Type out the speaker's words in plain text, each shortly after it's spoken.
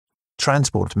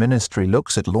Transport Ministry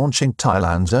looks at launching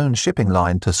Thailand's own shipping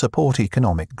line to support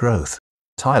economic growth.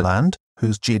 Thailand,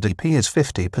 whose GDP is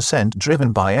 50%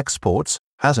 driven by exports,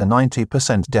 has a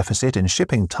 90% deficit in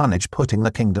shipping tonnage, putting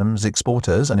the kingdom's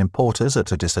exporters and importers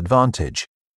at a disadvantage.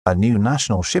 A new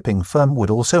national shipping firm would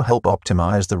also help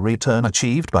optimize the return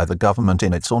achieved by the government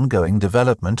in its ongoing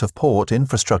development of port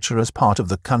infrastructure as part of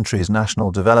the country's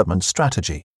national development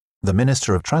strategy. The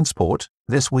Minister of Transport,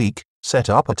 this week, set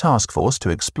up a task force to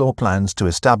explore plans to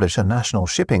establish a national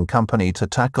shipping company to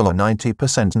tackle a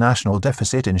 90% national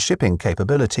deficit in shipping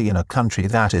capability in a country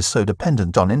that is so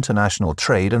dependent on international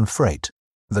trade and freight.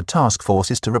 The task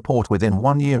force is to report within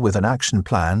 1 year with an action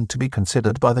plan to be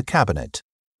considered by the Cabinet.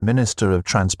 Minister of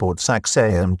Transport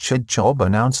Saksayam Chidchob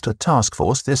announced a task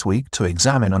force this week to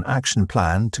examine an action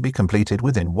plan to be completed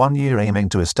within 1 year, aiming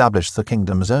to establish the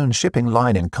kingdom's own shipping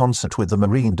line in concert with the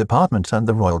Marine Department and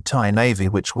the Royal Thai Navy,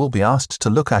 which will be asked to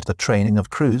look at the training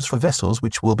of crews for vessels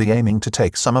which will be aiming to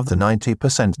take some of the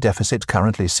 90% deficit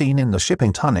currently seen in the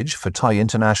shipping tonnage for Thai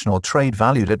international trade,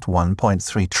 valued at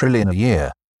 1.3 trillion a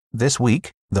year. This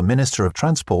week, the Minister of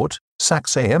Transport,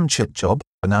 Saksayam Chidchob,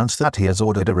 announced that he has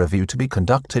ordered a review to be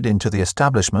conducted into the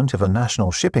establishment of a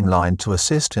national shipping line to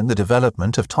assist in the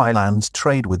development of Thailand's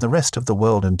trade with the rest of the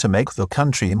world and to make the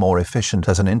country more efficient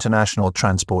as an international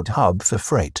transport hub for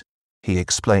freight. He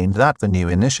explained that the new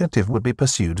initiative would be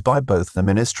pursued by both the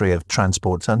Ministry of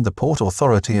Transport and the Port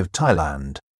Authority of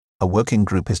Thailand. A working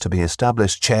group is to be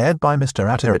established chaired by Mr.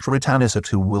 Attarit Ratanisat,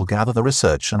 who will gather the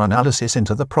research and analysis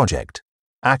into the project.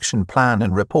 Action plan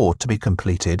and report to be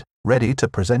completed, ready to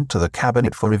present to the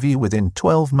Cabinet for review within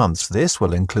 12 months. This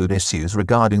will include issues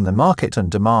regarding the market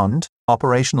and demand,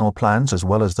 operational plans, as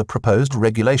well as the proposed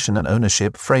regulation and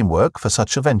ownership framework for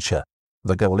such a venture.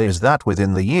 The goal is that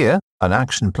within the year, an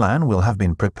action plan will have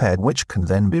been prepared which can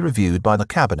then be reviewed by the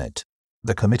Cabinet.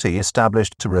 The committee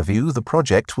established to review the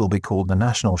project will be called the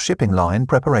National Shipping Line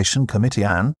Preparation Committee,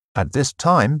 and, at this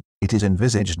time, it is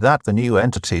envisaged that the new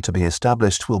entity to be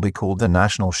established will be called the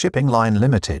National Shipping Line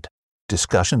Limited.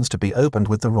 Discussions to be opened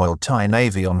with the Royal Thai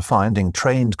Navy on finding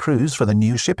trained crews for the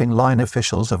new shipping line.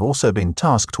 Officials have also been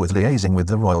tasked with liaising with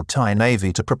the Royal Thai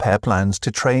Navy to prepare plans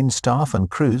to train staff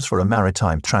and crews for a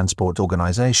maritime transport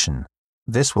organization.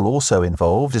 This will also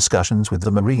involve discussions with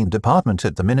the Marine Department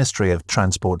at the Ministry of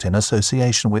Transport in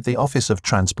association with the Office of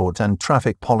Transport and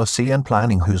Traffic Policy and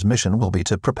Planning, whose mission will be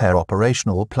to prepare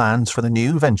operational plans for the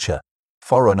new venture.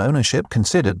 Foreign ownership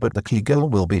considered, but the key goal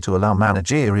will be to allow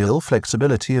managerial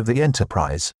flexibility of the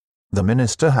enterprise. The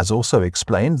minister has also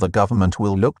explained the government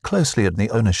will look closely at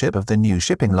the ownership of the new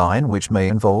shipping line, which may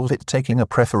involve it taking a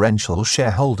preferential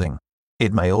shareholding.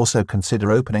 It may also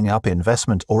consider opening up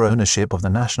investment or ownership of the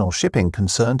national shipping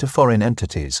concern to foreign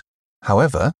entities.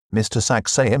 However, Mr.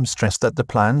 Saksayam stressed that the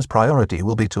plan's priority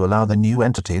will be to allow the new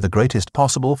entity the greatest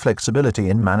possible flexibility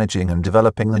in managing and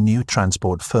developing the new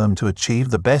transport firm to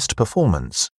achieve the best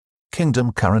performance.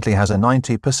 Kingdom currently has a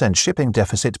 90% shipping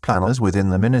deficit. Planners within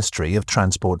the Ministry of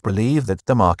Transport believe that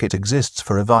the market exists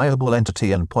for a viable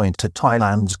entity and point to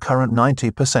Thailand's current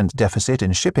 90% deficit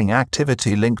in shipping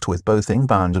activity linked with both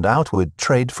inbound and outward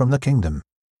trade from the kingdom.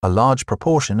 A large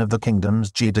proportion of the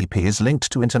kingdom's GDP is linked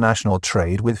to international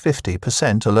trade, with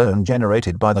 50% alone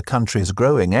generated by the country's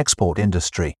growing export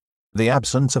industry. The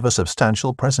absence of a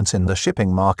substantial presence in the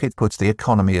shipping market puts the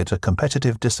economy at a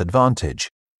competitive disadvantage.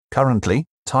 Currently,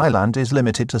 Thailand is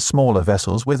limited to smaller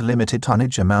vessels with limited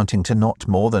tonnage amounting to not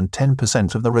more than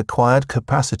 10% of the required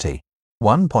capacity.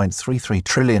 1.33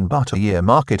 trillion baht a year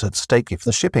market at stake if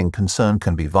the shipping concern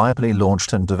can be viably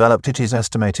launched and developed. It is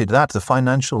estimated that the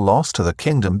financial loss to the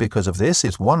kingdom because of this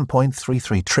is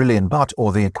 1.33 trillion baht,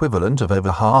 or the equivalent of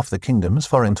over half the kingdom's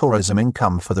foreign tourism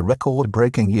income for the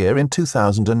record-breaking year in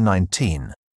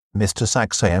 2019. Mr.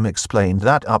 Saksayam explained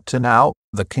that up to now,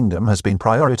 the kingdom has been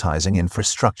prioritizing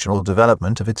infrastructural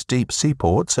development of its deep-sea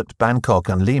ports at Bangkok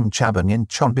and Lim Chaban in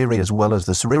Chonburi, as well as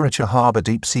the Sriracha Harbour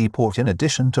deep-sea port, in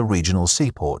addition to regional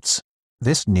seaports.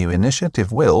 This new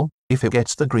initiative will, if it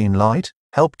gets the green light,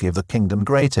 help give the kingdom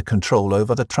greater control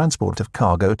over the transport of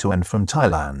cargo to and from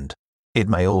Thailand. It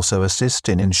may also assist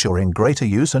in ensuring greater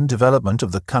use and development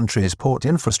of the country's port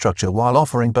infrastructure while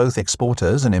offering both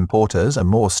exporters and importers a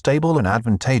more stable and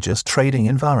advantageous trading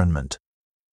environment.